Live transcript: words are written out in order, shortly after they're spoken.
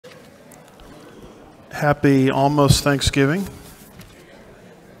Happy almost Thanksgiving.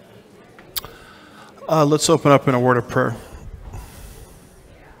 Let's open up in a word of prayer.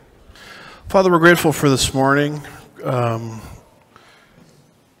 Father, we're grateful for this morning.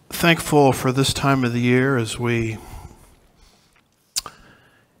 Thankful for this time of the year as we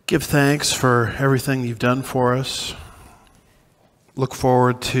give thanks for everything you've done for us. Look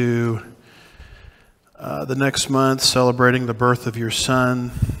forward to the next month celebrating the birth of your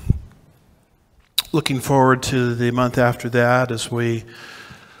son. Looking forward to the month after that as we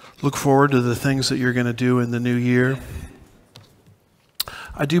look forward to the things that you're going to do in the new year.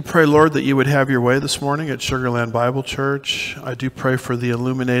 I do pray, Lord, that you would have your way this morning at Sugarland Bible Church. I do pray for the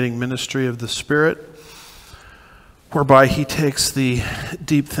illuminating ministry of the Spirit, whereby he takes the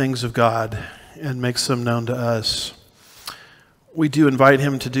deep things of God and makes them known to us. We do invite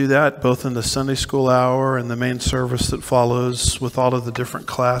him to do that, both in the Sunday school hour and the main service that follows with all of the different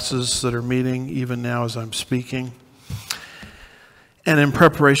classes that are meeting, even now as I'm speaking. And in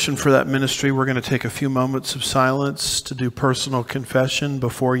preparation for that ministry, we're going to take a few moments of silence to do personal confession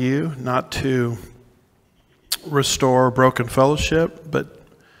before you, not to restore broken fellowship, but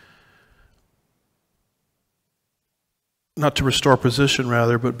not to restore position,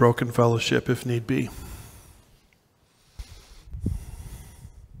 rather, but broken fellowship if need be.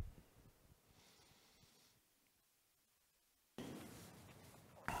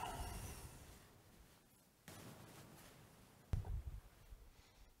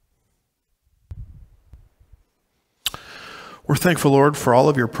 We're thankful, Lord, for all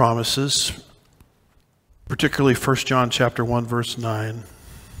of your promises, particularly 1 John chapter 1, verse 9.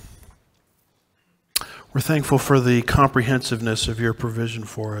 We're thankful for the comprehensiveness of your provision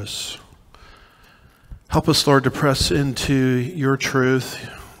for us. Help us, Lord, to press into your truth.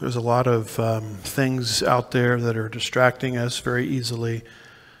 There's a lot of things out there that are distracting us very easily.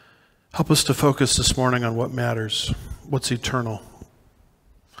 Help us to focus this morning on what matters, what's eternal.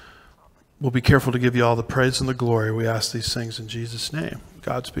 We'll be careful to give you all the praise and the glory. We ask these things in Jesus' name.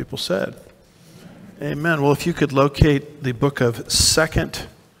 God's people said, amen. Well, if you could locate the book of 2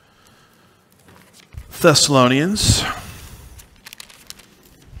 Thessalonians,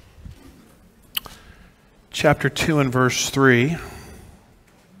 chapter 2 and verse 3.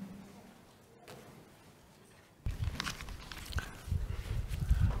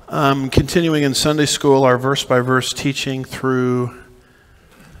 Continuing in Sunday school, our verse-by-verse teaching through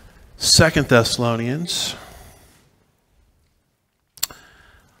 2 Thessalonians.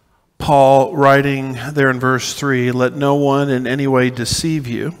 Paul writing there in verse 3, "Let no one in any way deceive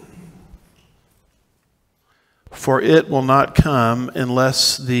you, for it will not come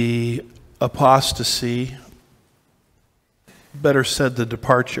unless the apostasy," better said the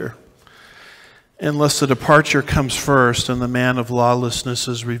departure, "unless the departure comes first and the man of lawlessness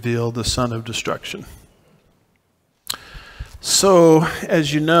is revealed, the son of destruction." So,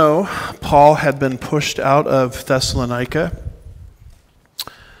 as you know, Paul had been pushed out of Thessalonica,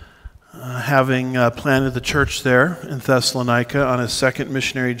 having planted the church there in Thessalonica on his second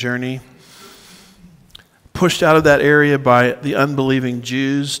missionary journey. Pushed out of that area by the unbelieving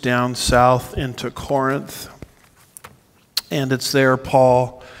Jews down south into Corinth. And it's there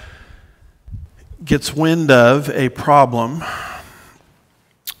Paul gets wind of a problem.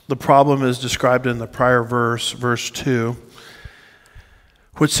 The problem is described in the prior verse, verse 2.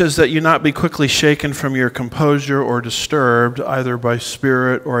 Which says that you not be quickly shaken from your composure or disturbed, either by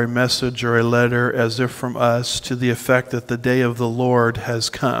spirit or a message or a letter, as if from us, to the effect that the day of the Lord has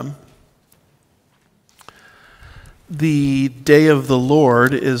come. The day of the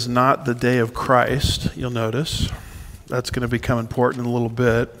Lord is not the day of Christ, you'll notice. That's going to become important in a little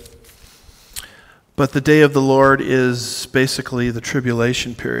bit. But the day of the Lord is basically the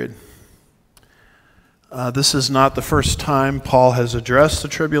tribulation period. This is not the first time Paul has addressed the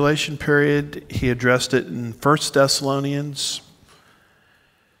tribulation period. He addressed it in 1 Thessalonians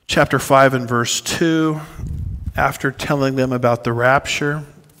chapter 5 and verse 2, after telling them about the rapture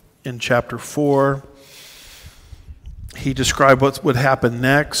in chapter 4. He described what would happen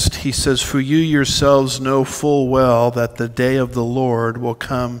next. He says, "For you yourselves know full well that the day of the Lord will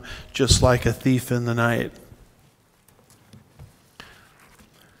come just like a thief in the night."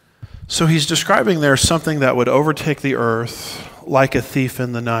 So he's describing there something that would overtake the earth like a thief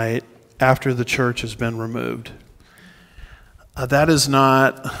in the night after the church has been removed. That is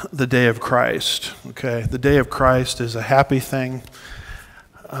not the day of Christ, okay? The day of Christ is a happy thing.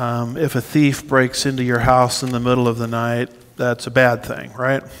 If a thief breaks into your house in the middle of the night, that's a bad thing,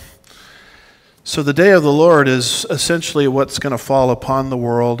 right? So the day of the Lord is essentially what's going to fall upon the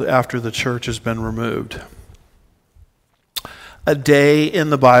world after the church has been removed. A day in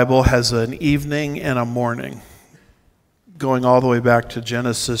the Bible has an evening and a morning, going all the way back to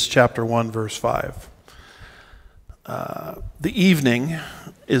Genesis chapter 1, verse 5. The evening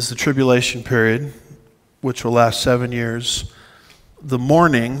is the tribulation period, which will last 7 years. The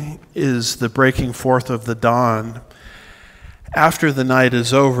morning is the breaking forth of the dawn after the night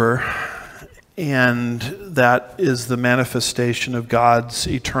is over, and that is the manifestation of God's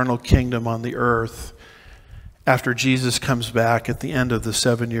eternal kingdom on the earth after Jesus comes back at the end of the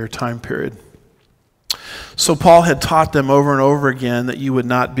 7-year time period. So Paul had taught them over and over again that you would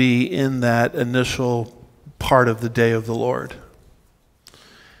not be in that initial part of the day of the Lord.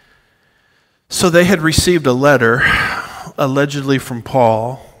 So they had received a letter, allegedly from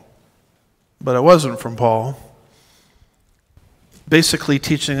Paul, but it wasn't from Paul, basically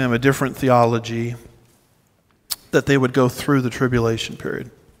teaching them a different theology, that they would go through the tribulation period.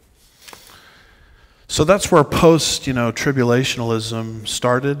 So that's where post-tribulationalism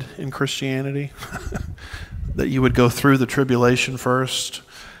started in Christianity, that you would go through the tribulation first.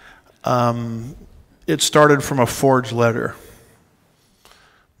 It started from a forged letter.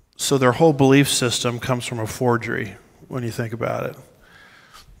 So their whole belief system comes from a forgery when you think about it.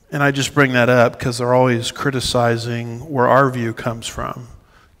 And I just bring that up because they're always criticizing where our view comes from.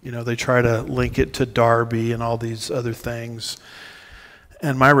 They try to link it to Darby and all these other things.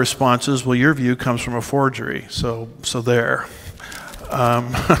 And my response is, well, your view comes from a forgery, so there.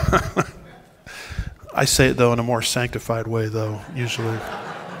 I say it, though, in a more sanctified way, though, usually.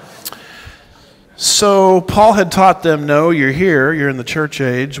 So Paul had taught them, no, you're here, you're in the church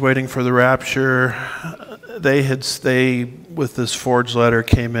age, waiting for the rapture. They, with this forged letter,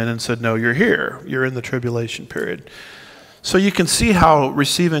 came in and said, no, you're here, you're in the tribulation period. So you can see how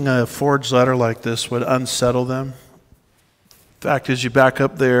receiving a forged letter like this would unsettle them. In fact, as you back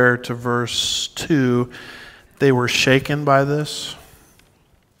up there to verse 2, they were shaken by this.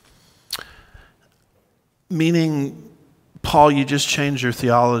 Meaning, Paul, you just changed your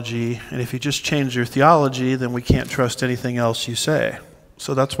theology, and if you just change your theology, then we can't trust anything else you say.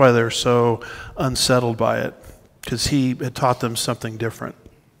 So that's why they're so unsettled by it, because he had taught them something different.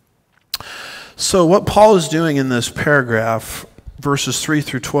 So what Paul is doing in this paragraph, verses 3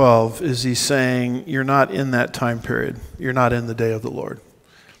 through 12, is he's saying, you're not in that time period. You're not in the day of the Lord.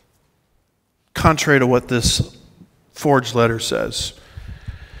 Contrary to what this forged letter says.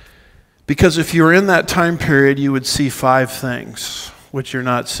 Because if you were in that time period, you would see 5 things, which you're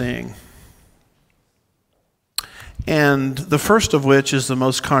not seeing. And the first of which is the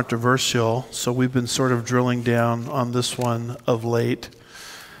most controversial, so we've been sort of drilling down on this one of late.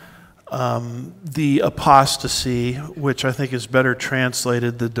 The apostasy, which I think is better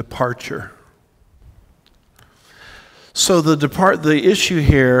translated, the departure. So the issue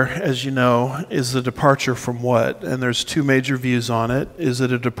here, as you know, is the departure from what? And there's 2 major views on it. Is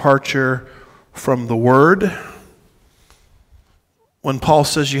it a departure from the Word? When Paul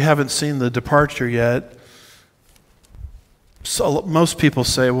says you haven't seen the departure yet, so most people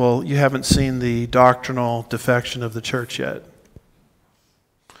say, well, you haven't seen the doctrinal defection of the church yet.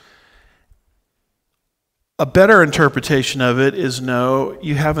 A better interpretation of it is, no,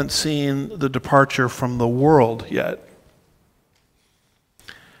 you haven't seen the departure from the world yet.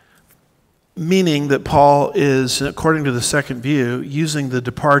 Meaning that Paul is, according to the second view, using the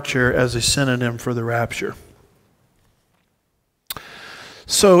departure as a synonym for the rapture.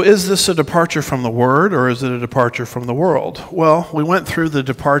 So is this a departure from the Word, or is it a departure from the world? Well, we went through the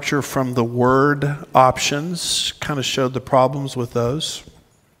departure from the Word options, kind of showed the problems with those.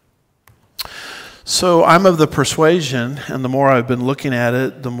 So I'm of the persuasion, and the more I've been looking at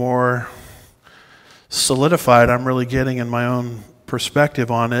it, the more solidified I'm really getting in my own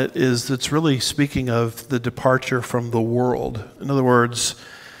perspective on it, is it's really speaking of the departure from the world. In other words,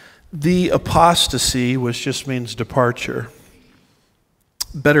 the apostasy, which just means departure,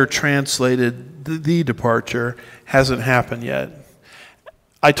 better translated, the departure, hasn't happened yet.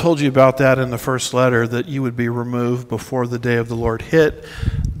 I told you about that in the first letter, that you would be removed before the day of the Lord hit.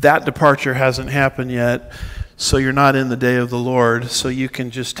 That departure hasn't happened yet, so you're not in the day of the Lord, so you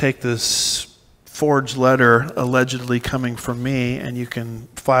can just take this forged letter allegedly coming from me and you can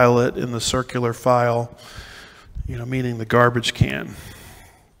file it in the circular file, meaning the garbage can.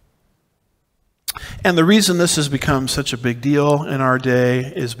 And the reason this has become such a big deal in our day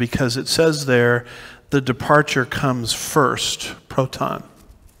is because it says there, the departure comes first, proton.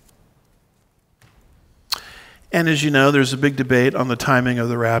 And as you know, there's a big debate on the timing of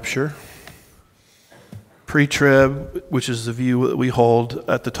the rapture. Pre-trib, which is the view that we hold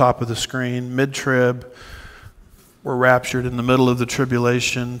at the top of the screen. Mid-trib, we're raptured in the middle of the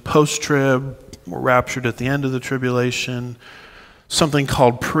tribulation. Post-trib, we're raptured at the end of the tribulation. something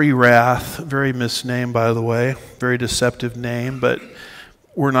called pre-wrath, very misnamed, by the way, very deceptive name, but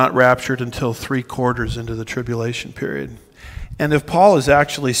we're not raptured until 3/4 into the tribulation period. And if Paul is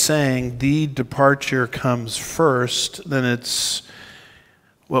actually saying the departure comes first, then it's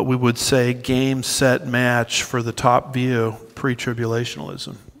what we would say game, set, match for the top view,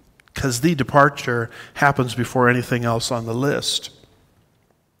 pre-tribulationalism, because the departure happens before anything else on the list.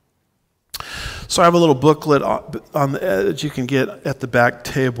 So I have a little booklet on that you can get at the back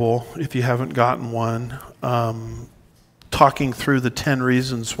table if you haven't gotten one, talking through the 10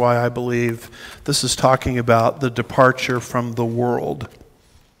 reasons why I believe this is talking about the departure from the world.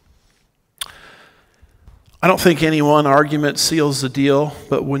 I don't think any one argument seals the deal,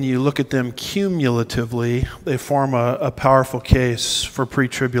 but when you look at them cumulatively, they form a powerful case for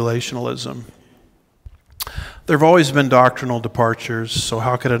pre-tribulationalism. There have always been doctrinal departures, so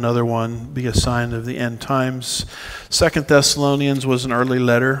how could another one be a sign of the end times? 2 Thessalonians was an early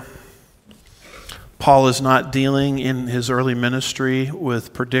letter. Paul is not dealing in his early ministry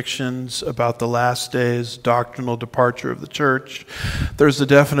with predictions about the last days, doctrinal departure of the church. There's a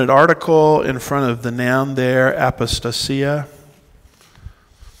definite article in front of the noun there, apostasia.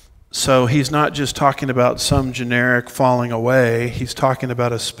 So he's not just talking about some generic falling away, he's talking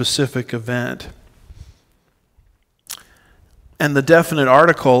about a specific event. And the definite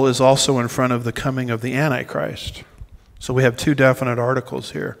article is also in front of the coming of the Antichrist. So we have two definite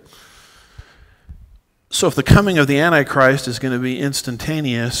articles here. So if the coming of the Antichrist is going to be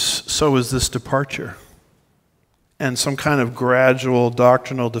instantaneous, so is this departure. And some kind of gradual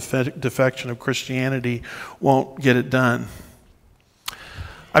doctrinal defection of Christianity won't get it done.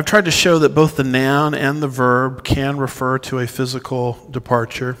 I've tried to show that both the noun and the verb can refer to a physical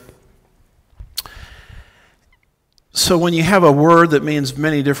departure. So when you have a word that means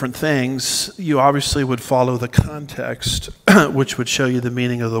many different things, you obviously would follow the context, which would show you the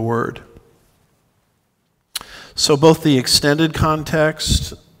meaning of the word. So both the extended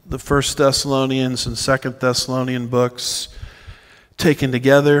context, the 1 Thessalonians and 2 Thessalonian books taken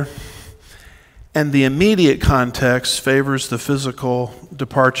together, and the immediate context favors the physical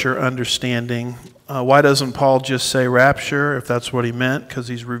departure understanding. Why doesn't Paul just say rapture if that's what he meant? Because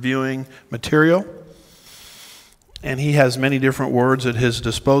he's reviewing material. And he has many different words at his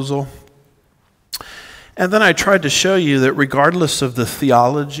disposal. And then I tried to show you that regardless of the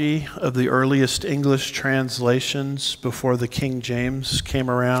theology of the earliest English translations before the King James came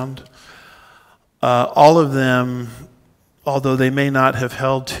around, all of them, although they may not have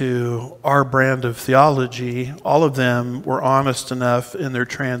held to our brand of theology, all of them were honest enough in their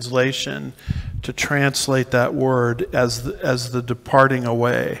translation to translate that word as the departing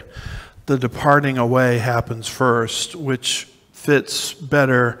away. The departing away happens first, which fits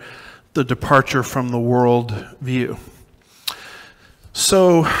better the departure from the world view.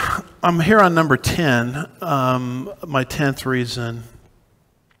 So I'm here on number 10, my 10th reason.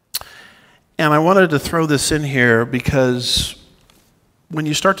 And I wanted to throw this in here because when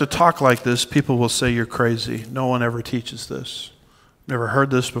you start to talk like this, people will say you're crazy. No one ever teaches this. Never heard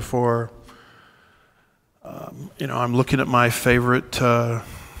this before. I'm looking at my favorite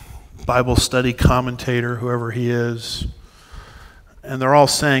Bible study commentator, whoever he is, and they're all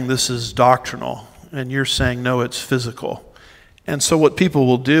saying this is doctrinal, and you're saying no, it's physical. And so what people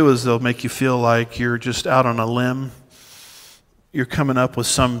will do is they'll make you feel like you're just out on a limb. You're coming up with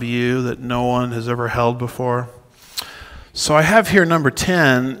some view that no one has ever held before. So I have here number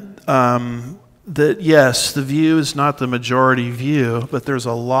 10, that yes, the view is not the majority view, but there's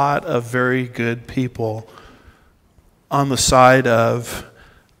a lot of very good people on the side of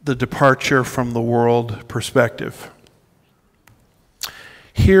the departure from the world perspective.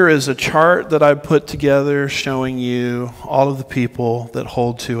 Here is a chart that I put together showing you all of the people that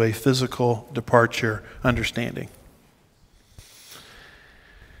hold to a physical departure understanding.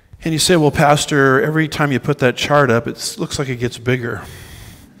 And you say, well, Pastor, every time you put that chart up, it looks like it gets bigger.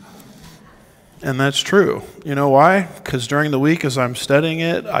 And that's true. You know why? Because during the week as I'm studying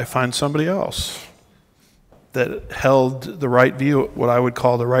it, I find somebody else that held the right view, what I would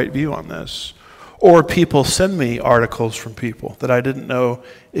call the right view on this. Or people send me articles from people that I didn't know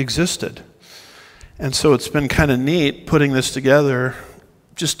existed. And so it's been kind of neat putting this together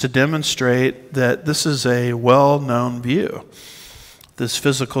just to demonstrate that this is a well-known view, this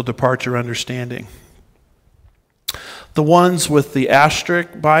physical departure understanding. The ones with the asterisk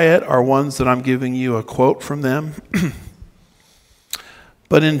by it are ones that I'm giving you a quote from them.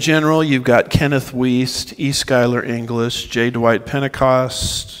 But in general, you've got Kenneth Wiest, E. Schuyler English, J. Dwight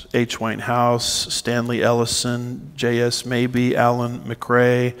Pentecost, H. Wayne House, Stanley Ellison, J.S. Mabee, Alan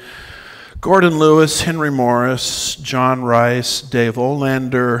McRae, Gordon Lewis, Henry Morris, John Rice, Dave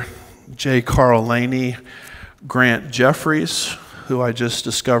Olander, J. Carl Laney, Grant Jeffries, who I just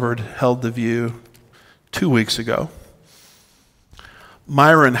discovered held the view 2 weeks ago.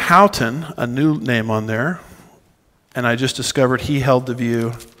 Myron Houghton, a new name on there, and I just discovered he held the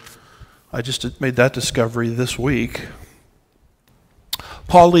view. I just made that discovery this week.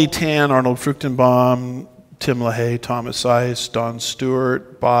 Paul Lee Tan, Arnold Fruchtenbaum, Tim LaHaye, Thomas Ice, Don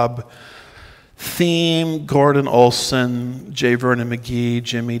Stewart, Bob Thiem, Gordon Olson, J. Vernon McGee,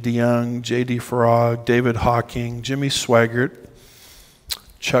 Jimmy DeYoung, J.D. Farag, David Hawking, Jimmy Swaggart,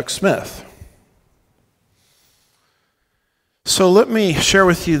 Chuck Smith. So let me share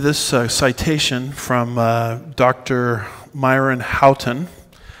with you this citation from Dr. Myron Houghton,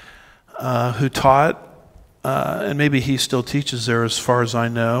 who taught, and maybe he still teaches there as far as I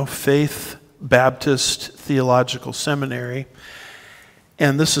know, Faith Baptist Theological Seminary.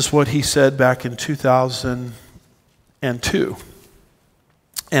 And this is what he said back in 2002.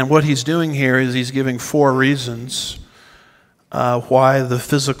 And what he's doing here is he's giving 4 reasons why the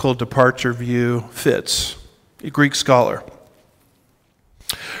physical departure view fits. A Greek scholar.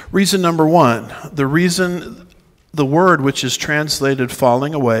 Reason number 1, the reason the word which is translated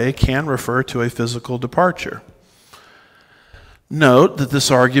falling away can refer to a physical departure. Note that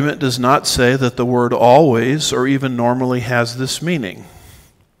this argument does not say that the word always or even normally has this meaning.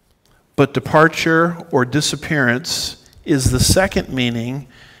 But departure or disappearance is the second meaning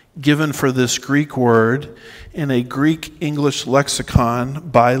given for this Greek word in a Greek English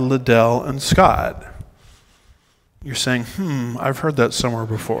lexicon by Liddell and Scott. You're saying, I've heard that somewhere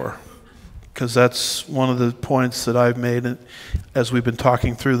before, because that's one of the points that I've made as we've been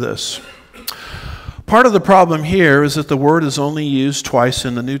talking through this. Part of the problem here is that the word is only used twice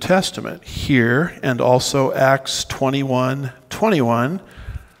in the New Testament, here and also Acts 21:21,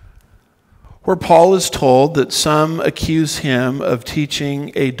 where Paul is told that some accuse him of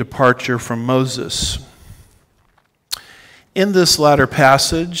teaching a departure from Moses. In this latter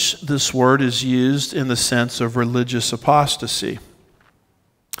passage, this word is used in the sense of religious apostasy.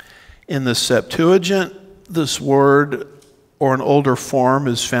 In the Septuagint, this word or an older form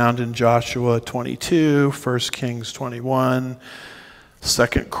is found in Joshua 22, 1 Kings 21, 2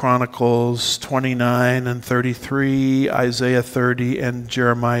 Chronicles 29 and 33, Isaiah 30, and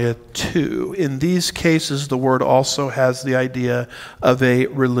Jeremiah 2. In these cases, the word also has the idea of a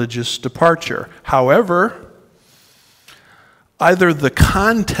religious departure. However, either the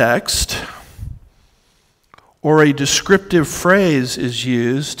context or a descriptive phrase is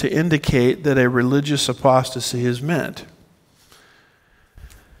used to indicate that a religious apostasy is meant.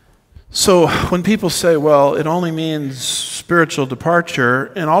 So when people say, well, it only means spiritual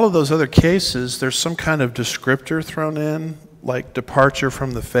departure, in all of those other cases, there's some kind of descriptor thrown in, like departure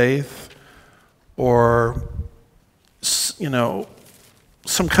from the faith, or, some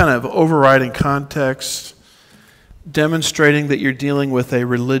kind of overriding context demonstrating that you're dealing with a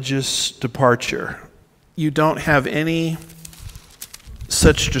religious departure. You don't have any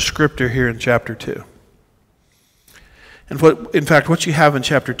such descriptor here in chapter 2. And in fact, what you have in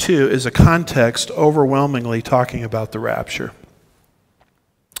chapter 2 is a context overwhelmingly talking about the rapture.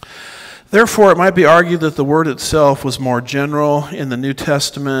 Therefore, it might be argued that the word itself was more general. In the New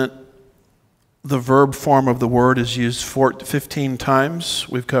Testament, the verb form of the word is used 15 times.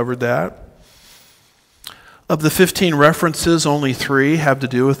 We've covered that. Of the 15 references, only 3 have to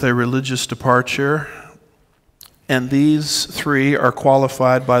do with a religious departure. And these 3 are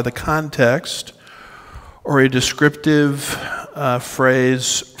qualified by the context or a descriptive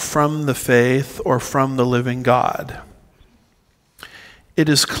phrase from the faith or from the living God. It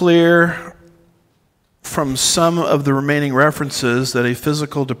is clear from some of the remaining references that a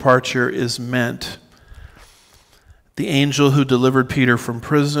physical departure is meant. The angel who delivered Peter from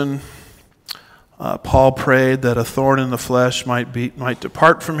prison, Paul prayed that a thorn in the flesh might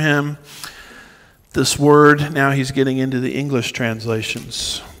depart from him. This word, now he's getting into the English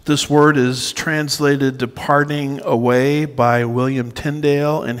translations. This word is translated departing away by William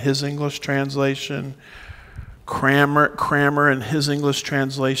Tyndale in his English translation, Cramer in his English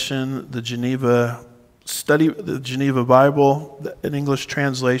translation, the Geneva Bible, an English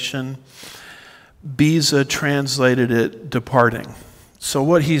translation. Beza translated it departing. So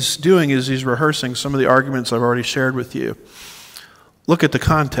what he's doing is he's rehearsing some of the arguments I've already shared with you. Look at the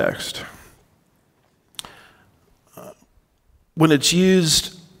context. When it's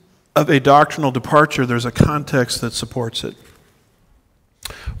used of a doctrinal departure, there's a context that supports it.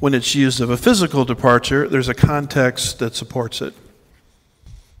 When it's used of a physical departure, there's a context that supports it.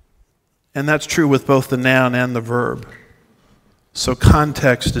 And that's true with both the noun and the verb. So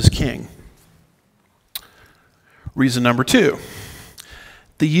context is king. Reason number 2.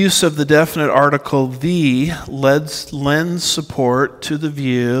 The use of the definite article "the" lends support to the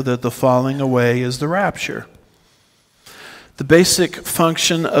view that the falling away is the rapture. The basic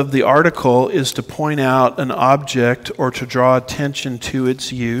function of the article is to point out an object or to draw attention to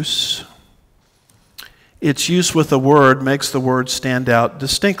its use. Its use with a word makes the word stand out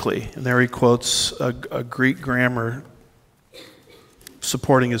distinctly. And there he quotes a Greek grammar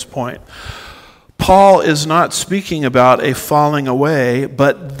supporting his point. Paul is not speaking about a falling away,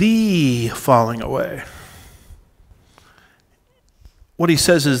 but the falling away. What he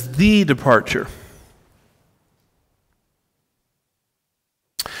says is the departure.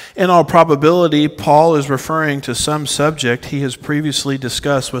 In all probability, Paul is referring to some subject he has previously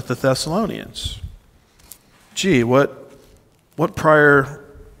discussed with the Thessalonians. Gee, what prior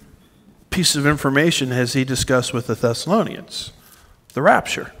piece of information has he discussed with the Thessalonians? The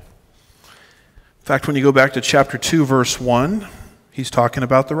rapture. In fact, when you go back to chapter 2, verse 1, he's talking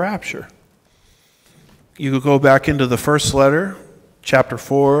about the rapture. You go back into the first letter, chapter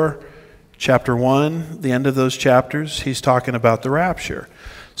 4, chapter 1, the end of those chapters, he's talking about the rapture.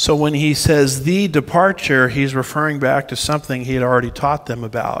 So when he says the departure, he's referring back to something he had already taught them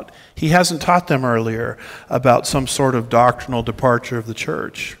about. He hasn't taught them earlier about some sort of doctrinal departure of the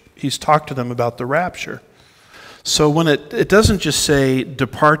church. He's talked to them about the rapture. So when it doesn't just say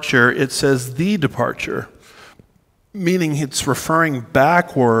departure, it says the departure, meaning it's referring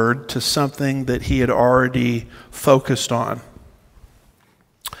backward to something that he had already focused on.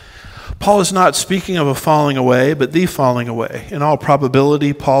 Paul is not speaking of a falling away, but the falling away. In all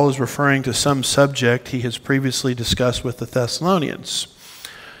probability, Paul is referring to some subject he has previously discussed with the Thessalonians.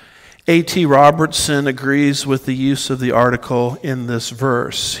 A.T. Robertson agrees with the use of the article in this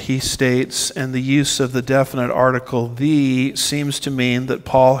verse. He states, and the use of the definite article "the" seems to mean that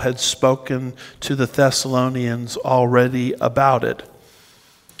Paul had spoken to the Thessalonians already about it.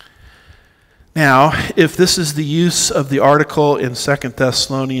 Now, if this is the use of the article in 2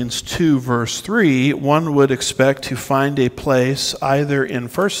 Thessalonians 2, verse 3, one would expect to find a place either in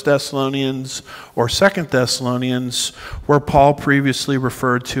 1 Thessalonians or 2 Thessalonians where Paul previously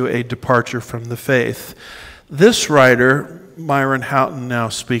referred to a departure from the faith. This writer, Myron Houghton now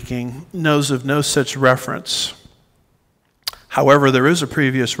speaking, knows of no such reference. However, there is a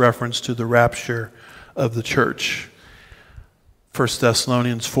previous reference to the rapture of the church. 1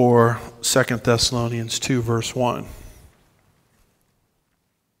 Thessalonians 4, 2 Thessalonians 2, verse 1.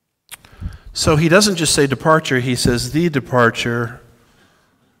 So he doesn't just say departure, he says the departure,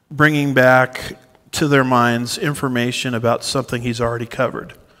 bringing back to their minds information about something he's already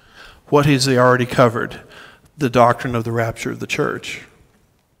covered. What has he already covered? The doctrine of the rapture of the church.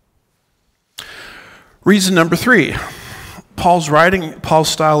 Reason number 3. Paul's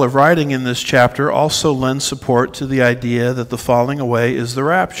style of writing in this chapter also lends support to the idea that the falling away is the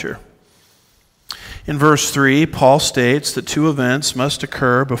rapture. In verse 3, Paul states that 2 events must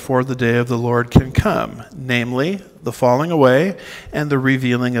occur before the day of the Lord can come, namely, the falling away and the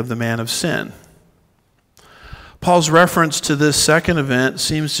revealing of the man of sin. Paul's reference to this second event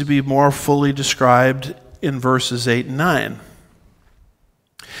seems to be more fully described in verses 8 and 9.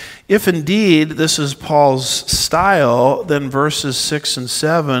 If indeed this is Paul's style, then verses 6 and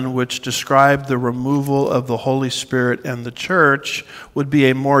 7, which describe the removal of the Holy Spirit and the church, would be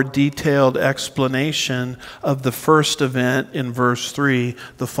a more detailed explanation of the first event in verse 3,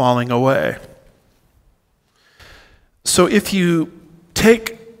 the falling away. So if you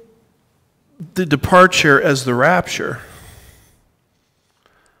take the departure as the rapture,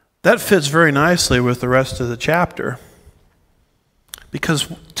 that fits very nicely with the rest of the chapter.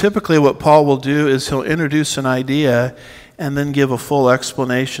 Because typically what Paul will do is he'll introduce an idea and then give a full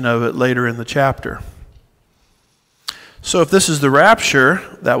explanation of it later in the chapter. So if this is the rapture,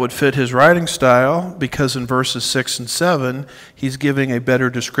 that would fit his writing style, because in verses 6 and 7, he's giving a better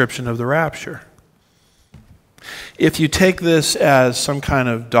description of the rapture. If you take this as some kind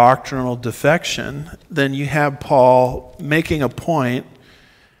of doctrinal defection, then you have Paul making a point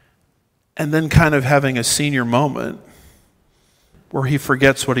and then kind of having a senior moment where he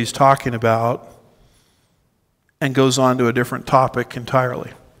forgets what he's talking about and goes on to a different topic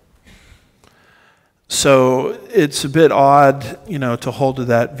entirely. So it's a bit odd, to hold to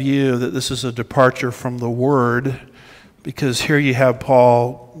that view that this is a departure from the Word, because here you have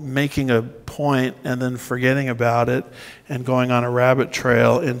Paul making a point and then forgetting about it and going on a rabbit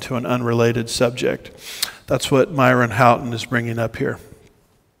trail into an unrelated subject. That's what Myron Houghton is bringing up here.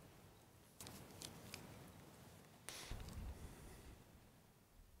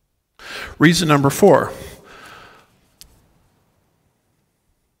 Reason number 4.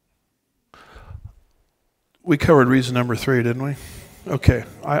 We covered reason number 3, didn't we? Okay,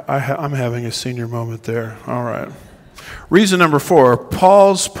 I'm having a senior moment there. All right. Reason number 4,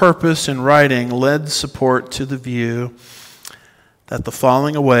 Paul's purpose in writing led support to the view that the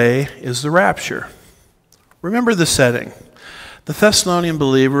falling away is the rapture. Remember the setting. The Thessalonian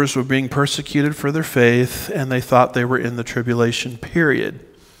believers were being persecuted for their faith, and they thought they were in the tribulation period.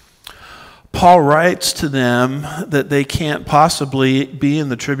 Paul writes to them that they can't possibly be in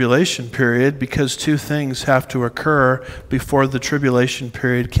the tribulation period because 2 things have to occur before the tribulation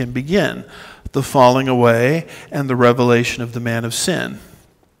period can begin: the falling away and the revelation of the man of sin.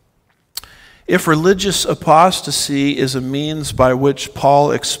 If religious apostasy is a means by which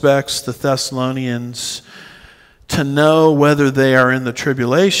Paul expects the Thessalonians to know whether they are in the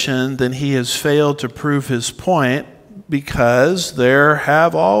tribulation, then he has failed to prove his point, because there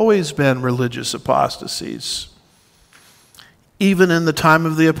have always been religious apostasies, even in the time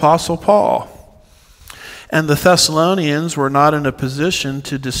of the Apostle Paul. And the Thessalonians were not in a position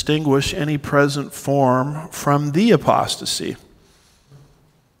to distinguish any present form from the apostasy.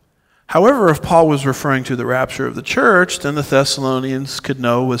 However, if Paul was referring to the rapture of the church, then the Thessalonians could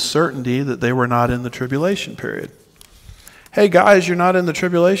know with certainty that they were not in the tribulation period. Hey guys, you're not in the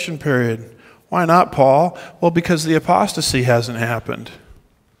tribulation period. Why not, Paul? Well, because the apostasy hasn't happened.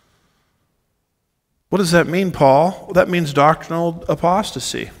 What does that mean, Paul? Well, that means doctrinal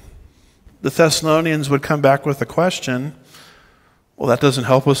apostasy. The Thessalonians would come back with a question. Well, that doesn't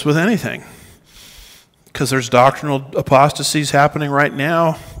help us with anything, because there's doctrinal apostasies happening right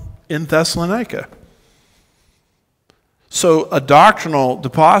now in Thessalonica. So a doctrinal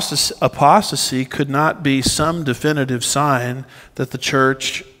apostasy could not be some definitive sign that the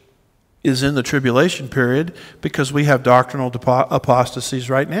church is in the tribulation period, because we have doctrinal apostasies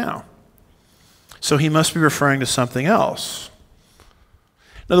right now. So he must be referring to something else.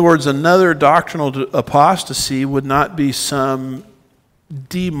 In other words, another doctrinal apostasy would not be some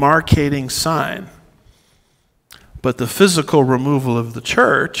demarcating sign, but the physical removal of the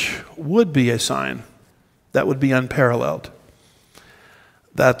church would be a sign that would be unparalleled.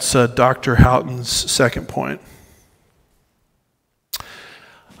 That's Dr. Houghton's second point.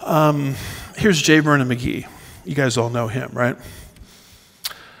 Here's J. Vernon McGee. You guys all know him, right?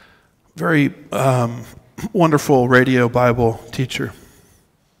 Very wonderful radio Bible teacher.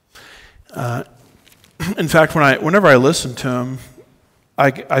 In fact, whenever I listen to him,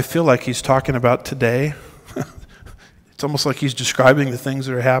 I feel like he's talking about today. It's almost like he's describing the things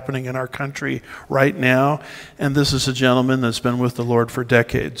that are happening in our country right now. And this is a gentleman that's been with the Lord for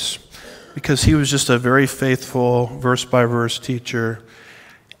decades, because he was just a very faithful verse-by-verse teacher.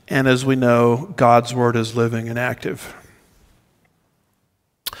 And as we know, God's word is living and active.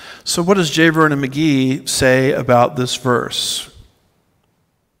 So what does J. Vernon McGee say about this verse?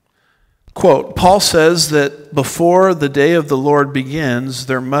 Quote, Paul says that before the day of the Lord begins,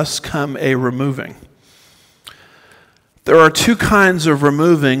 there must come a removing. There are 2 kinds of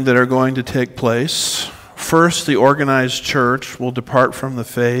removing that are going to take place. First, the organized church will depart from the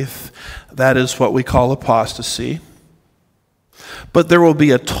faith. That is what we call apostasy. But there will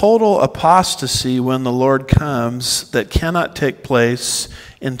be a total apostasy when the Lord comes that cannot take place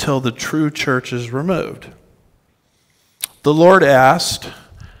until the true church is removed. The Lord asked,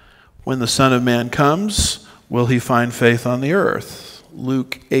 when the Son of Man comes, will he find faith on the earth?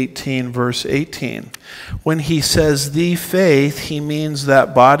 Luke 18, verse 18. When he says the faith, he means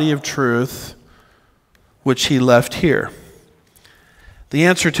that body of truth which he left here. The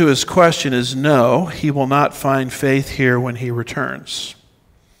answer to his question is no, he will not find faith here when he returns.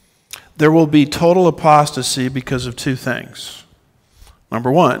 There will be total apostasy because of 2 things.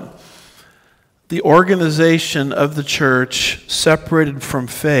 Number 1, the organization of the church separated from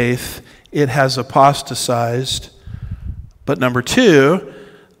faith, it has apostatized. But number 2,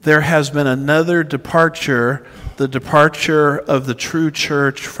 there has been another departure, the departure of the true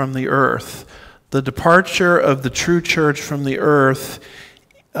church from the earth. The departure of the true church from the earth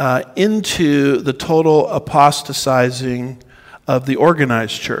into the total apostatizing of the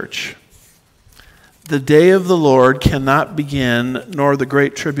organized church. The day of the Lord cannot begin, nor the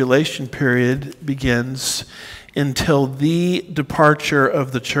great tribulation period begins, until the departure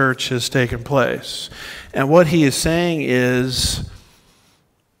of the church has taken place. And what he is saying is,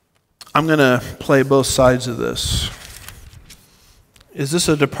 I'm going to play both sides of this. Is this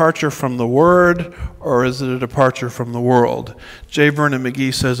a departure from the Word, or is it a departure from the world? J. Vernon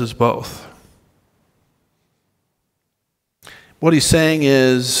McGee says it's both. What he's saying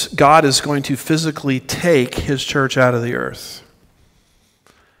is, God is going to physically take his church out of the earth.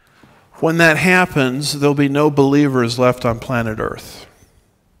 When that happens, there'll be no believers left on planet Earth.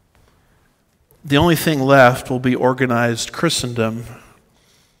 the only thing left will be organized Christendom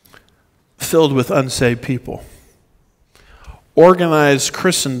filled with unsaved people. Organized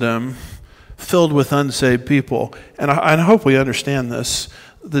Christendom filled with unsaved people. And I hope we understand this.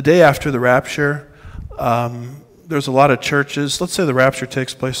 The day after the rapture, there's a lot of churches. Let's say the rapture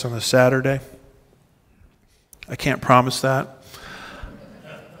takes place on a Saturday. I can't promise that.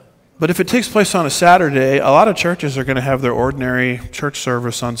 But if it takes place on a Saturday, a lot of churches are going to have their ordinary church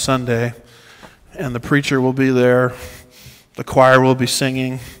service on Sunday, and the preacher will be there, the choir will be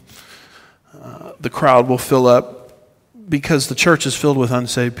singing, the crowd will fill up because the church is filled with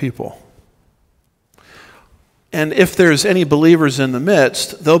unsaved people. And if there's any believers in the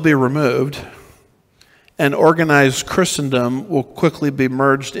midst, they'll be removed, and organized Christendom will quickly be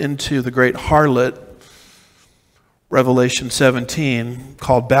merged into the great harlot, Revelation 17,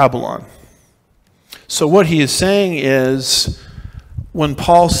 called Babylon. So what he is saying is, when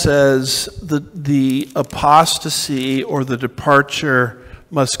Paul says that the apostasy or the departure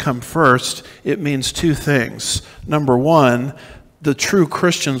must come first, it means two things. Number one, the true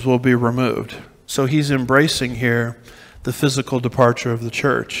Christians will be removed. So he's embracing here the physical departure of the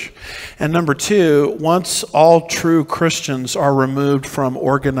church. And number two, once all true Christians are removed from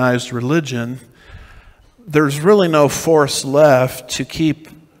organized religion, there's really no force left to keep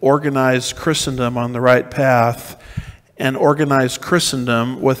organized Christendom on the right path, and organized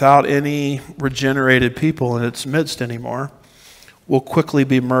Christendom without any regenerated people in its midst anymore will quickly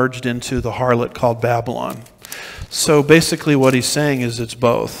be merged into the harlot called Babylon. So basically what he's saying is it's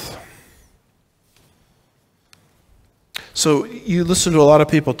both. So you listen to a lot of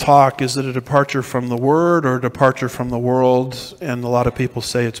people talk, is it a departure from the Word or a departure from the world? And a lot of people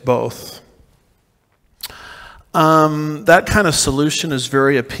say it's both. That kind of solution is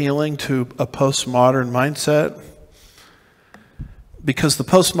very appealing to a postmodern mindset, because the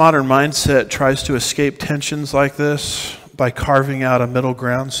postmodern mindset tries to escape tensions like this by carving out a middle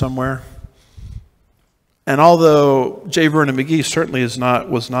ground somewhere. And although J. Vernon McGee certainly was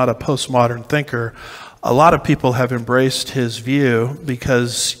not a postmodern thinker, a lot of people have embraced his view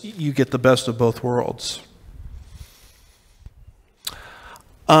because you get the best of both worlds.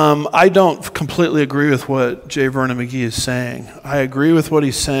 I don't completely agree with what J. Vernon McGee is saying. I agree with what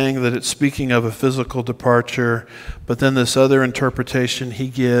he's saying, that it's speaking of a physical departure, but then this other interpretation he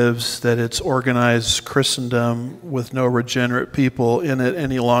gives, that it's organized Christendom with no regenerate people in it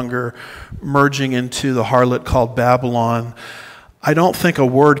any longer, merging into the harlot called Babylon. I don't think a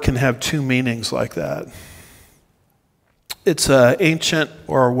word can have two meanings like that. It's an ancient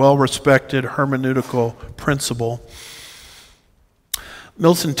or well-respected hermeneutical principle.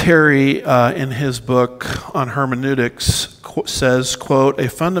 Milton Terry, in his book on hermeneutics, says, quote, "A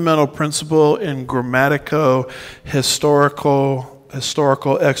fundamental principle in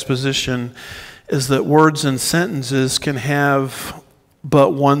grammatico-historical exposition is that words and sentences can have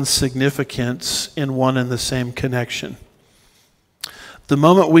but one significance in one and the same connection. The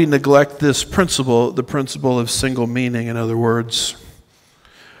moment we neglect this principle, the principle of single meaning, in other words,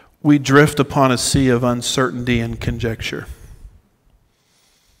 we drift upon a sea of uncertainty and conjecture."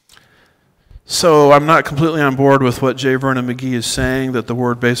 So I'm not completely on board with what J. Vernon McGee is saying, that the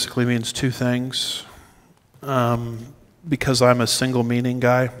word basically means two things, because I'm a single meaning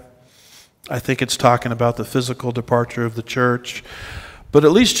guy. I think it's talking about the physical departure of the church. But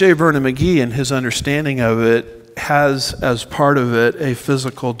at least J. Vernon McGee, in his understanding of it, has as part of it a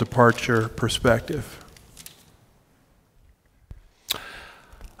physical departure perspective.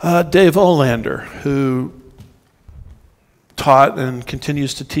 Dave Olander, who taught and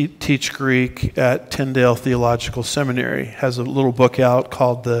continues to teach Greek at Tyndale Theological Seminary, has a little book out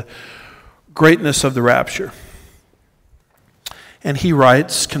called The Greatness of the Rapture. And he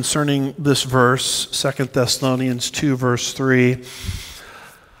writes concerning this verse, 2 Thessalonians 2, verse 3,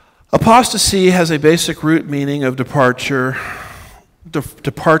 apostasy has a basic root meaning of departure,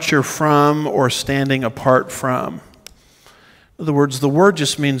 departure from or standing apart from. In other words, the word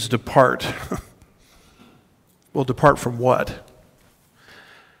just means depart. Well, depart from what?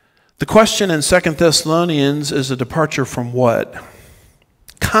 The question in 2 Thessalonians is a departure from what?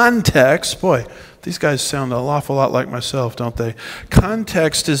 Context, boy, these guys sound an awful lot like myself, don't they?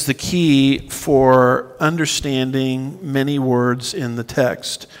 Context is the key for understanding many words in the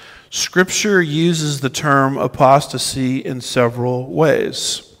text. Scripture uses the term apostasy in several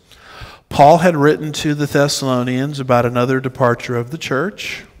ways. Paul had written to the Thessalonians about another departure of the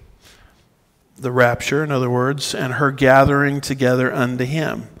church, the rapture, in other words, and her gathering together unto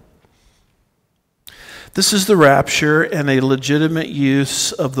him. This is the rapture and a legitimate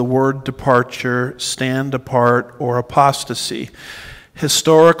use of the word departure, stand apart, or apostasy.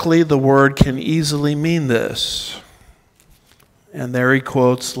 Historically, the word can easily mean this. And there he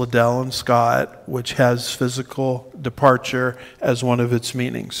quotes Liddell and Scott, which has physical departure as one of its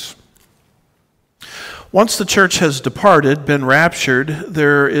meanings. Once the church has departed, been raptured,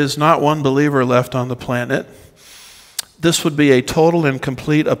 there is not one believer left on the planet. This would be a total and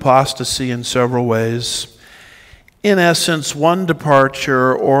complete apostasy in several ways. In essence, one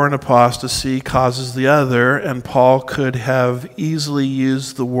departure or an apostasy causes the other, and Paul could have easily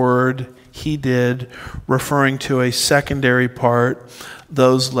used the word he did, referring to a secondary part,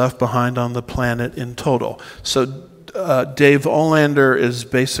 those left behind on the planet in total. So Dave Olander is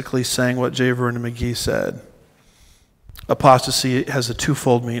basically saying what J. Vernon McGee said. Apostasy has a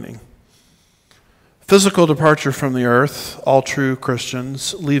twofold meaning. Physical departure from the earth, all true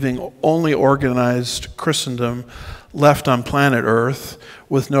Christians, leaving only organized Christendom left on planet Earth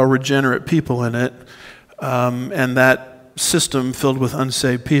with no regenerate people in it, and that system filled with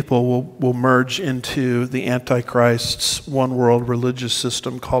unsaved people will merge into the Antichrist's one-world religious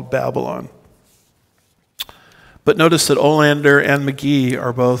system called Babylon. But notice that Olander and McGee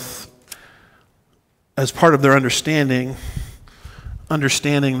are both, as part of their understanding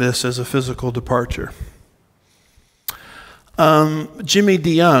this as a physical departure. Jimmy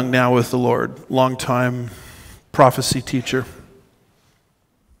DeYoung, now with the Lord, longtime prophecy teacher,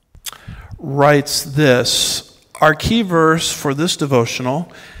 writes this. Our key verse for this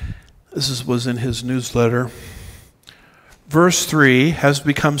devotional, was in his newsletter, verse 3 has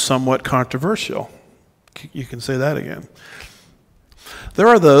become somewhat controversial. You can say that again. There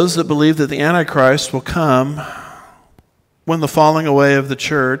are those that believe that the Antichrist will come when the falling away of the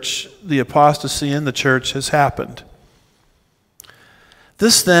church, the apostasy in the church, has happened.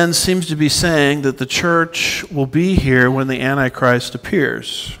 This then seems to be saying that the church will be here when the Antichrist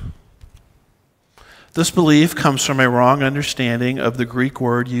appears. This belief comes from a wrong understanding of the Greek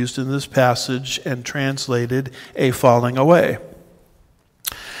word used in this passage and translated a falling away.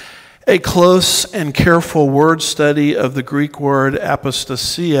 A close and careful word study of the Greek word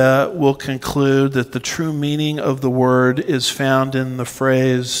apostasia will conclude that the true meaning of the word is found in the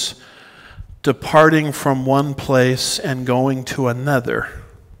phrase departing from one place and going to another,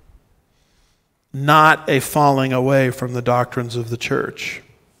 not a falling away from the doctrines of the church.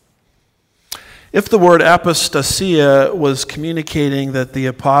 If the word apostasia was communicating that the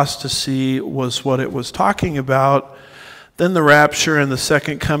apostasy was what it was talking about, then the rapture and the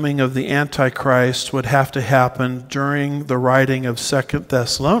second coming of the Antichrist would have to happen during the writing of 2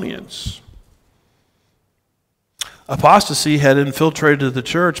 Thessalonians. Apostasy had infiltrated the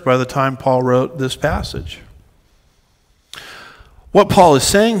church by the time Paul wrote this passage. What Paul is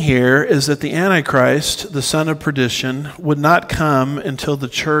saying here is that the Antichrist, the son of perdition, would not come until the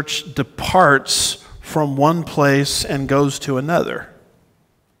church departs from one place and goes to another.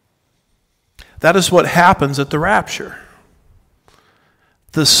 That is what happens at the rapture.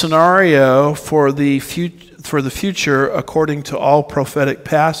 The scenario for the future, according to all prophetic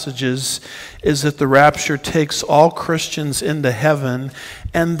passages, is that the rapture takes all Christians into heaven,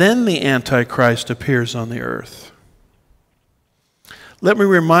 and then the Antichrist appears on the earth. Let me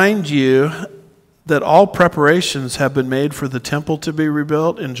remind you that all preparations have been made for the temple to be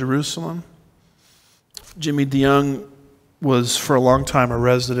rebuilt in Jerusalem. Jimmy DeYoung was for a long time a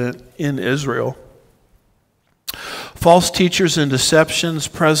resident in Israel. False teachers and deceptions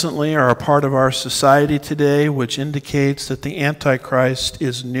presently are a part of our society today, which indicates that the Antichrist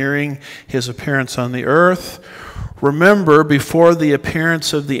is nearing his appearance on the earth. Remember, before the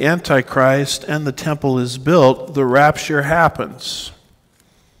appearance of the Antichrist and the temple is built, the rapture happens.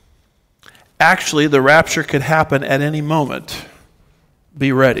 Actually, the rapture could happen at any moment.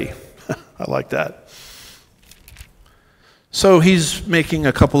 Be ready. I like that. So he's making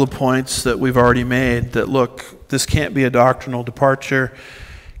a couple of points that we've already made that, look, this can't be a doctrinal departure,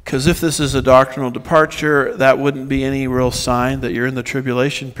 because if this is a doctrinal departure, that wouldn't be any real sign that you're in the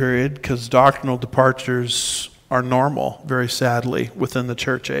tribulation period, because doctrinal departures are normal, very sadly, within the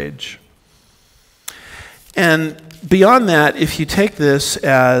church age. And beyond that, if you take this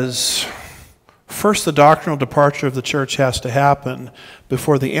as first the doctrinal departure of the church has to happen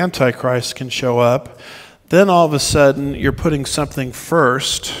before the Antichrist can show up, then all of a sudden you're putting something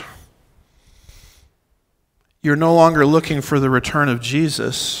first. You're no longer looking for the return of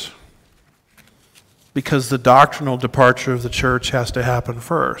Jesus because the doctrinal departure of the church has to happen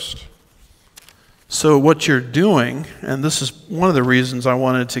first. So what you're doing, and this is one of the reasons I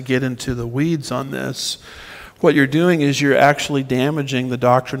wanted to get into the weeds on this, what you're doing is you're actually damaging the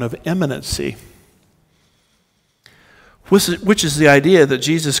doctrine of imminency, which is the idea that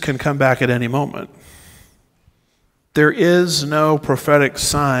Jesus can come back at any moment. There is no prophetic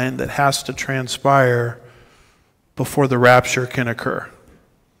sign that has to transpire before the rapture can occur.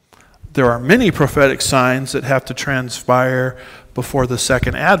 There are many prophetic signs that have to transpire before the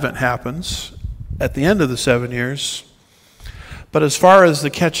second advent happens at the end of the 7 years. But as far as the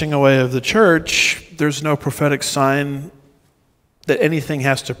catching away of the church, there's no prophetic sign that anything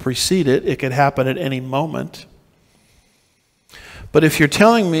has to precede it. It could happen at any moment. But if you're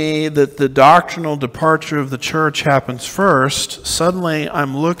telling me that the doctrinal departure of the church happens first, suddenly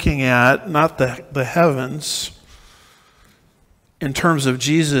I'm looking at not the heavens in terms of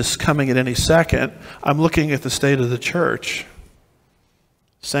Jesus coming at any second. I'm looking at the state of the church,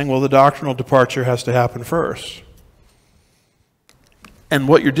 saying, well, the doctrinal departure has to happen first. And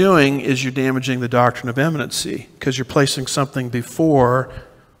what you're doing is you're damaging the doctrine of imminency, because you're placing something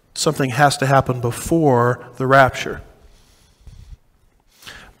has to happen before the rapture.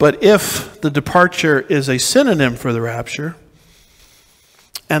 But if the departure is a synonym for the rapture,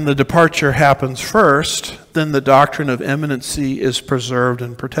 and the departure happens first, then the doctrine of imminency is preserved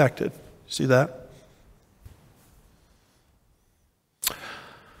and protected. See that?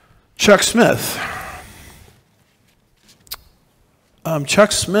 Chuck Smith.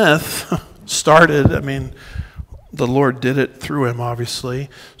 Chuck Smith started, the Lord did it through him, obviously,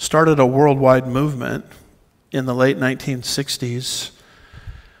 started a worldwide movement in the late 1960s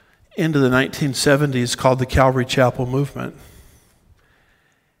into the 1970s called the Calvary Chapel Movement.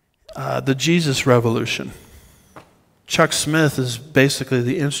 The Jesus Revolution. Chuck Smith is basically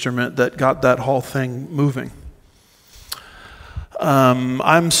the instrument that got that whole thing moving.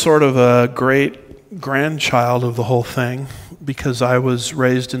 I'm sort of a great grandchild of the whole thing because I was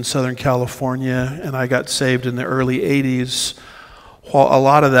raised in Southern California and I got saved in the early 80s while a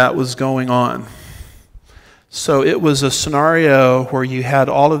lot of that was going on. So it was a scenario where you had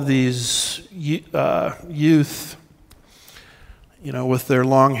all of these youth, with their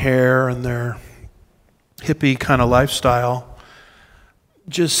long hair and their hippie kind of lifestyle,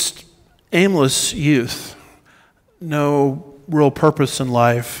 just aimless youth, no real purpose in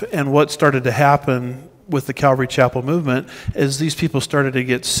life. And what started to happen with the Calvary Chapel movement is these people started to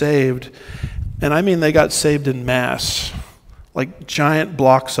get saved. And they got saved in mass, like giant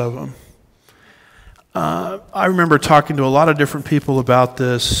blocks of them. I remember talking to a lot of different people about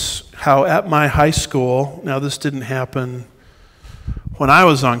this, how at my high school, now this didn't happen when I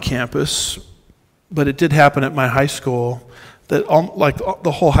was on campus, but it did happen at my high school, that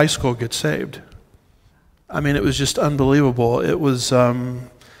the whole high school gets saved. It was just unbelievable. It was, I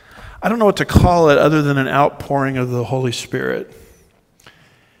don't know what to call it other than an outpouring of the Holy Spirit.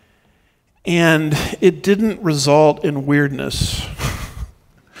 And it didn't result in weirdness.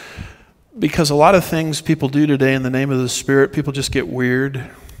 Because a lot of things people do today in the name of the Spirit, people just get weird.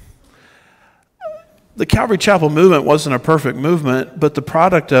 The Calvary Chapel movement wasn't a perfect movement, but the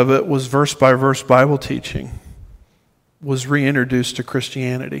product of it was verse-by-verse Bible teaching, was reintroduced to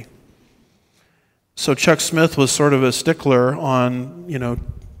Christianity. So Chuck Smith was sort of a stickler on,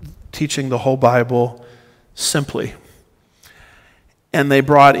 teaching the whole Bible simply. And they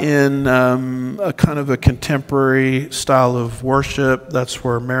brought in a kind of a contemporary style of worship. That's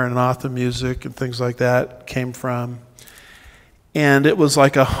where Maranatha music and things like that came from. And it was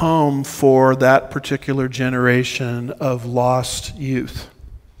like a home for that particular generation of lost youth.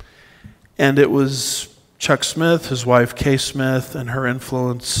 And it was Chuck Smith, his wife Kay Smith, and her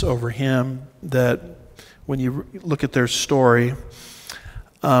influence over him that, when you look at their story,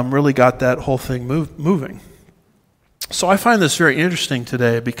 really got that whole thing moving. So I find this very interesting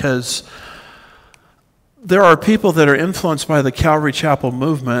today because there are people that are influenced by the Calvary Chapel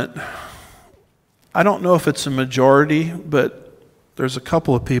movement. I don't know if it's a majority, but there's a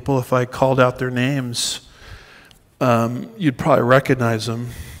couple of people, if I called out their names, you'd probably recognize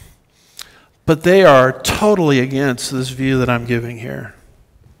them. But they are totally against this view that I'm giving here.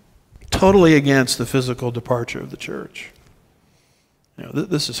 Totally against the physical departure of the church.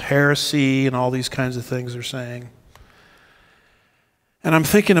 This is heresy and all these kinds of things they're saying. And I'm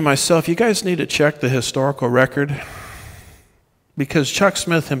thinking to myself, you guys need to check the historical record, because Chuck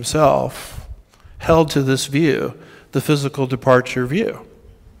Smith himself held to this view, the physical departure view.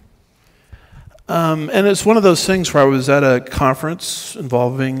 And it's one of those things where I was at a conference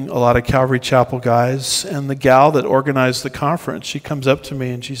involving a lot of Calvary Chapel guys, and the gal that organized the conference, she comes up to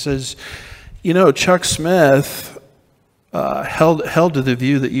me and she says, Chuck Smith held to the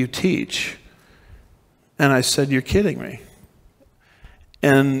view that you teach. And I said, you're kidding me.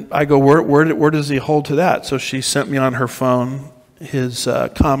 And I go, where does he hold to that? So she sent me on her phone his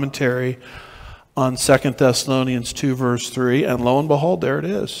commentary on 2 Thessalonians 2, verse 3, and lo and behold, there it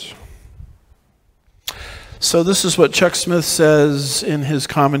is. So this is what Chuck Smith says in his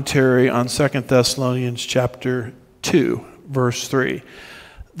commentary on 2 Thessalonians chapter 2, verse 3.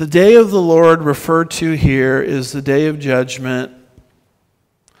 The day of the Lord referred to here is the day of judgment.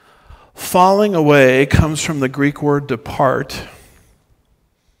 Falling away comes from the Greek word depart.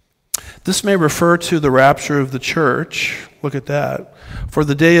 This may refer to the rapture of the church. Look at that. For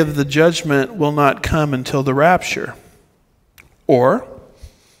the day of the judgment will not come until the rapture. Or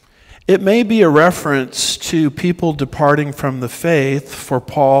it may be a reference to people departing from the faith, for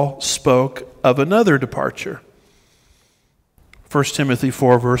Paul spoke of another departure. 1 Timothy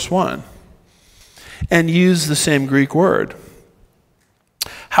 4, verse 1. And used the same Greek word.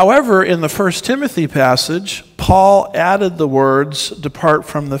 However, in the 1 Timothy passage, Paul added the words, depart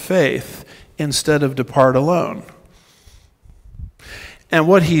from the faith, instead of depart alone. And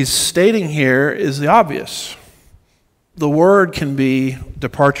what he's stating here is the obvious. The word can be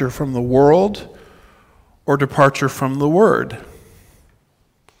departure from the world or departure from the word.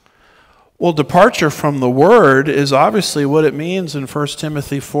 Well, departure from the word is obviously what it means in 1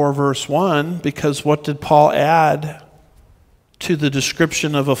 Timothy 4, verse 1, because what did Paul add to the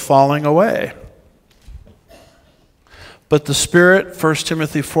description of a falling away? But the Spirit, 1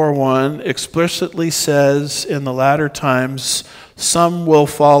 Timothy 4:1, explicitly says in the latter times, some will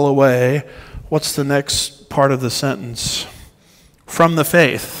fall away. What's the next part of the sentence? From the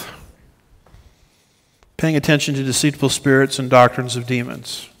faith. Paying attention to deceitful spirits and doctrines of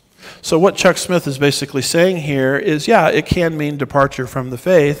demons. So what Chuck Smith is basically saying here is, yeah, it can mean departure from the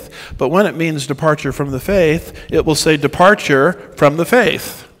faith, but when it means departure from the faith, it will say departure from the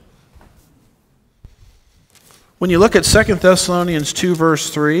faith. When you look at 2 Thessalonians 2, verse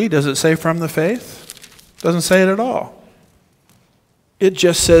 3, does it say from the faith? It doesn't say it at all. It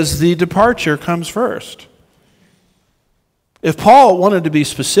just says the departure comes first. If Paul wanted to be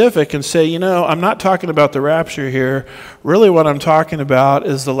specific and say, I'm not talking about the rapture here, really what I'm talking about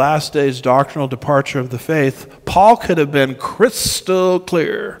is the last day's doctrinal departure of the faith, Paul could have been crystal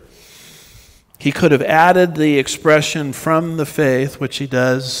clear. He could have added the expression from the faith, which he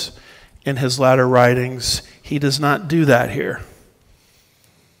does in his latter writings. He does not do that here.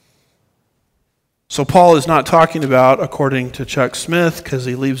 So Paul is not talking about, according to Chuck Smith, because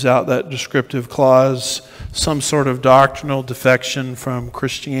he leaves out that descriptive clause, some sort of doctrinal defection from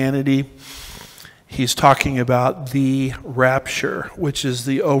Christianity. He's talking about the rapture, which is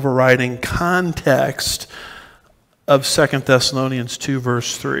the overriding context of 2 Thessalonians 2,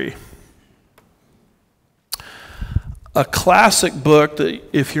 verse 3. A classic book that,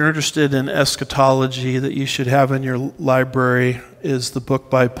 if you're interested in eschatology, that you should have in your library is the book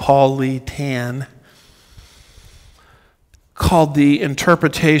by Paul Lee Tan, called The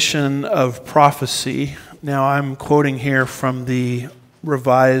Interpretation of Prophecy. Now, I'm quoting here from the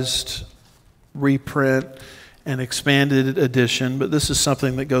revised reprint and expanded edition, but this is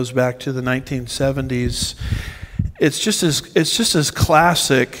something that goes back to the 1970s. It's just as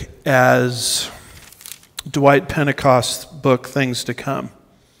classic as Dwight Pentecost's book, Things to Come.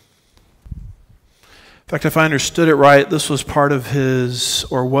 In fact, if I understood it right, this was part of his,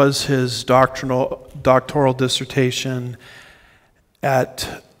 or was his doctoral dissertation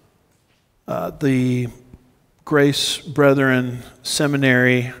at the Grace Brethren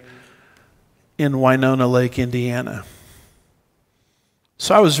Seminary in Winona Lake, Indiana.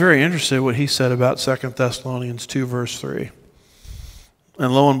 So I was very interested in what he said about 2 Thessalonians 2, verse 3.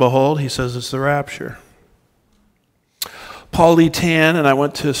 And lo and behold, he says it's the rapture. Paul Lee Tan and I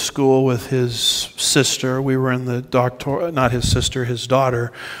went to school with his sister. We were in the not his sister, his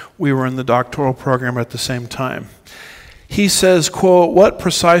daughter. We were in the doctoral program at the same time. He says, quote, what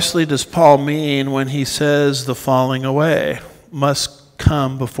precisely does Paul mean when he says the falling away must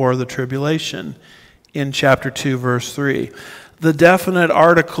come before the tribulation in chapter 2, verse 3? The definite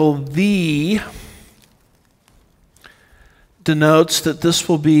article, the, denotes that this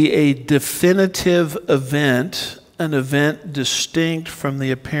will be a definitive event, an event distinct from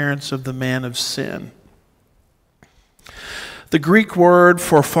the appearance of the man of sin. The Greek word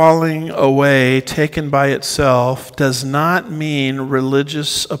for falling away, taken by itself, does not mean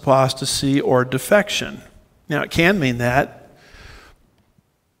religious apostasy or defection. Now, it can mean that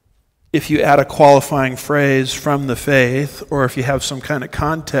if you add a qualifying phrase from the faith, or if you have some kind of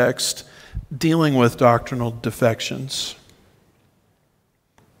context dealing with doctrinal defections.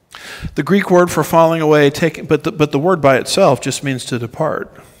 The Greek word for falling away, but the word by itself just means to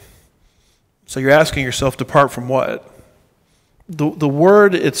depart. So you're asking yourself, depart from what? The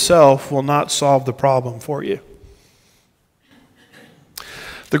word itself will not solve the problem for you.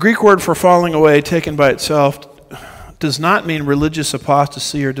 The Greek word for falling away, taken by itself, does not mean religious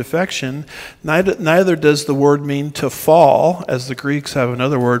apostasy or defection. Neither does the word mean to fall, as the Greeks have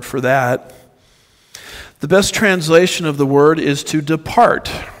another word for that. The best translation of the word is to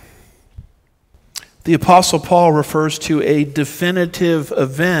depart. The Apostle Paul refers to a definitive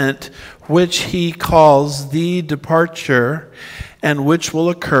event which he calls the departure, and which will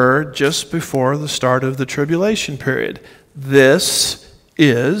occur just before the start of the tribulation period. This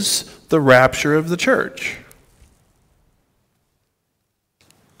is the rapture of the church.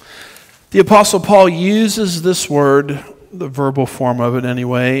 The Apostle Paul uses this word, the verbal form of it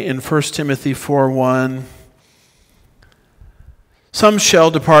anyway, in 1 Timothy 4:1. Some shall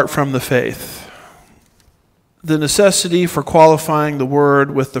depart from the faith. The necessity for qualifying the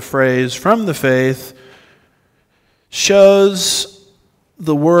word with the phrase from the faith shows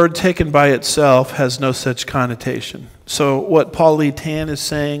the word taken by itself has no such connotation. So what Paul Lee Tan is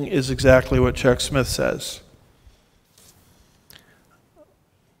saying is exactly what Chuck Smith says.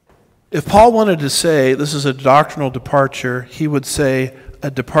 If Paul wanted to say this is a doctrinal departure, he would say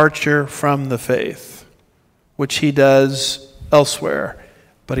a departure from the faith, which he does elsewhere,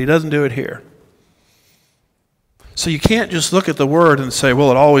 but he doesn't do it here. So you can't just look at the word and say,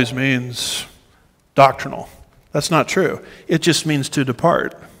 well, it always means doctrinal. That's not true. It just means to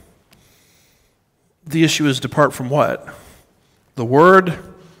depart. The issue is depart from what? The word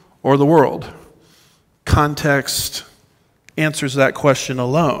or the world? Context answers that question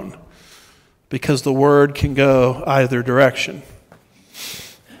alone, because the word can go either direction.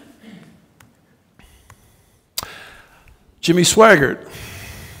 Jimmy Swaggart.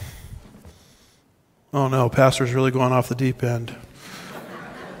 Oh no, pastor's really going off the deep end.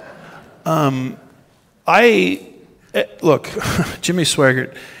 Look, Jimmy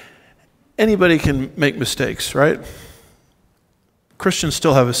Swaggart, anybody can make mistakes, right? Christians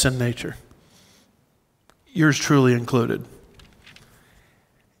still have a sin nature. Yours truly included.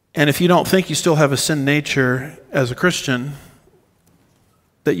 And if you don't think you still have a sin nature as a Christian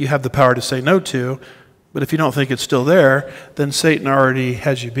that you have the power to say no to, but if you don't think it's still there, then Satan already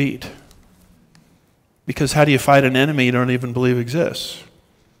has you beat. Because how do you fight an enemy you don't even believe exists?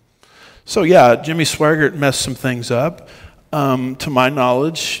 So yeah, Jimmy Swaggart messed some things up. To my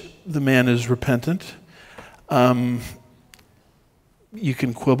knowledge, the man is repentant. You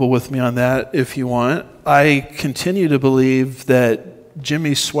can quibble with me on that if you want. I continue to believe that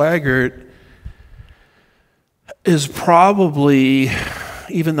Jimmy Swaggart is probably,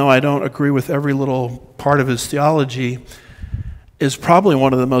 even though I don't agree with every little part of his theology, is probably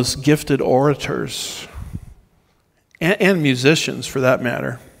one of the most gifted orators and musicians for that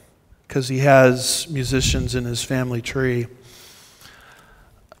matter, because he has musicians in his family tree.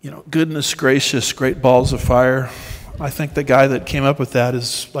 You know, goodness gracious, great balls of fire. I think the guy that came up with that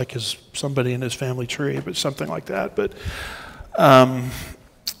is like somebody in his family tree, but something like that. But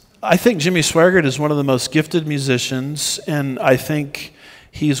I think Jimmy Swaggart is one of the most gifted musicians, and I think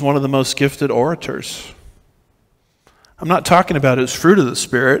he's one of the most gifted orators. I'm not talking about his fruit of the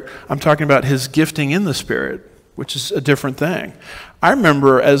Spirit. I'm talking about his gifting in the Spirit, which is a different thing. I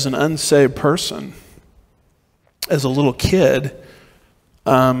remember as an unsaved person, as a little kid,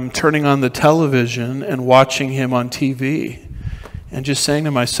 turning on the television and watching him on TV and just saying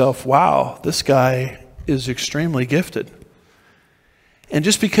to myself, wow, this guy is extremely gifted. And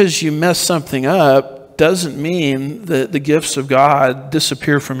just because you mess something up doesn't mean that the gifts of God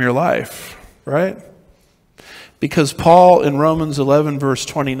disappear from your life, right? Because Paul in Romans 11 verse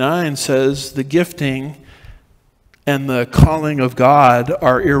 29 says the gifting and the calling of God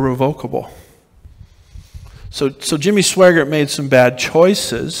are irrevocable. So Jimmy Swaggart made some bad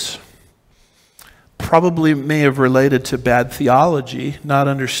choices, probably may have related to bad theology, not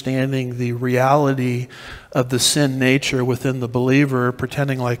understanding the reality of the sin nature within the believer,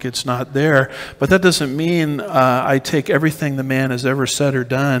 pretending like it's not there. But that doesn't mean I take everything the man has ever said or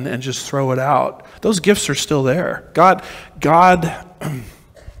done and just throw it out. Those gifts are still there. God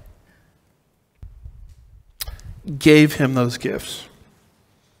gave him those gifts.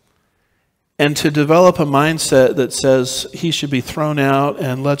 And to develop a mindset that says he should be thrown out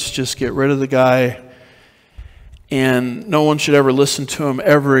and let's just get rid of the guy and no one should ever listen to him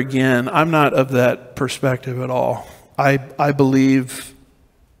ever again, I'm not of that perspective at all. I believe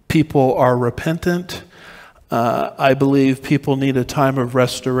people are repentant. I believe people need a time of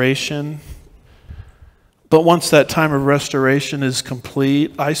restoration. But once that time of restoration is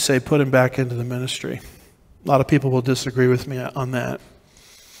complete, I say put him back into the ministry. A lot of people will disagree with me on that.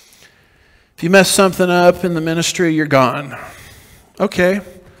 If you mess something up in the ministry, you're gone. Okay.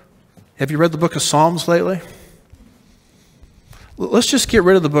 Have you read the book of Psalms lately? Let's just get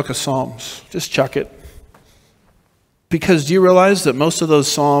rid of the book of Psalms. Just chuck it. Because do you realize that most of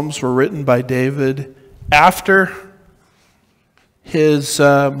those Psalms were written by David after his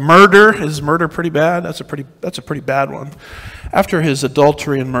murder? Is murder pretty bad? That's a pretty bad one. After his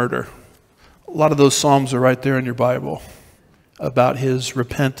adultery and murder. A lot of those Psalms are right there in your Bible about his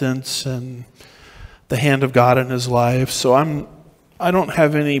repentance and the hand of God in his life. So I don't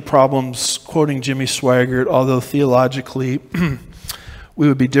have any problems quoting Jimmy Swaggart, although theologically we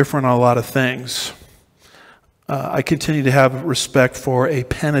would be different on a lot of things. I continue to have respect for a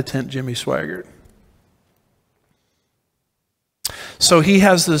penitent Jimmy Swaggart. So he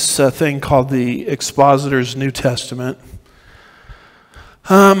has this thing called the Expositor's New Testament.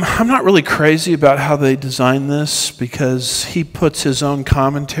 I'm not really crazy about how they designed this because he puts his own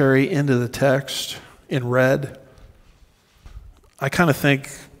commentary into the text in red. I kind of think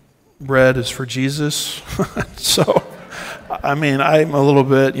red is for Jesus. So, I mean, I'm a little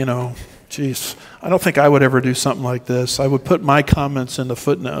bit, geez, I don't think I would ever do something like this. I would put my comments in the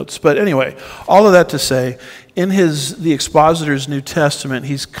footnotes. But anyway, all of that to say, in the Expositor's New Testament,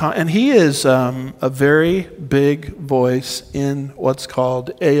 he is a very big voice in what's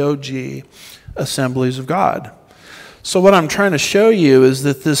called AOG, Assemblies of God. So what I'm trying to show you is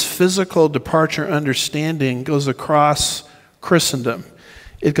that this physical departure understanding goes across Christendom.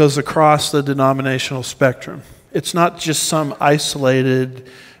 It goes across the denominational spectrum. It's not just some isolated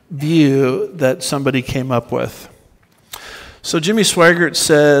view that somebody came up with. So Jimmy Swaggart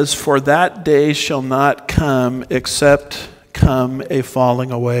says, "For that day shall not come except come a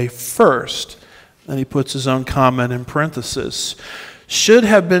falling away first." Then he puts his own comment in parentheses. Should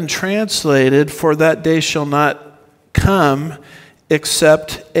have been translated, "For that day shall not come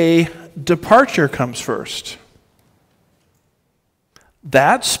except a departure comes first."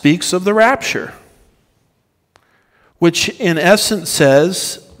 That speaks of the rapture, which in essence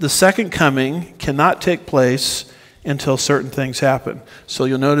says the second coming cannot take place until certain things happen. So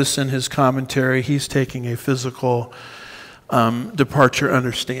you'll notice in his commentary, he's taking a physical departure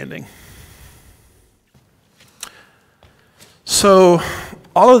understanding. So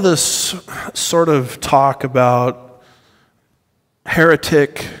all of this sort of talk about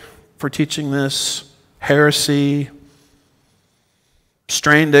heretic for teaching this, heresy,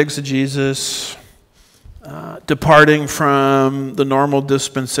 strained exegesis, departing from the normal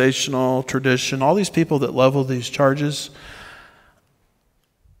dispensational tradition, all these people that level these charges,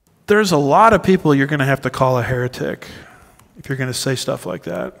 there's a lot of people you're going to have to call a heretic if you're going to say stuff like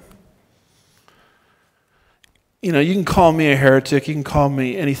that. You can call me a heretic, you can call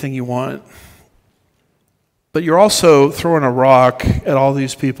me anything you want, but you're also throwing a rock at all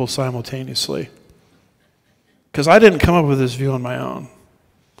these people simultaneously. Because I didn't come up with this view on my own.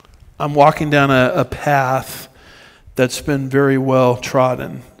 I'm walking down a path that's been very well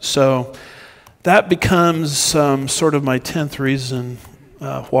trodden. So that becomes sort of my 10th reason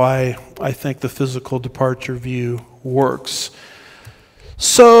why I think the physical departure view works.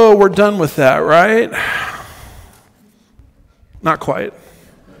 So we're done with that, right? Not quite.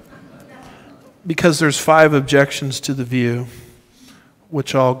 Because there's 5 objections to the view,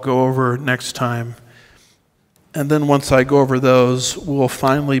 which I'll go over next time. And then once I go over those, we'll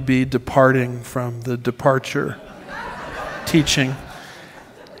finally be departing from the departure teaching.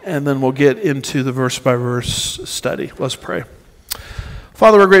 And then we'll get into the verse-by-verse study. Let's pray.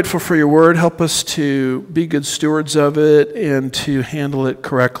 Father, we're grateful for your word. Help us to be good stewards of it and to handle it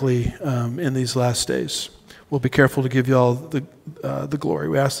correctly in these last days. We'll be careful to give you all the glory.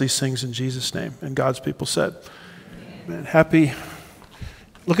 We ask these things in Jesus' name. And God's people said, Amen. Happy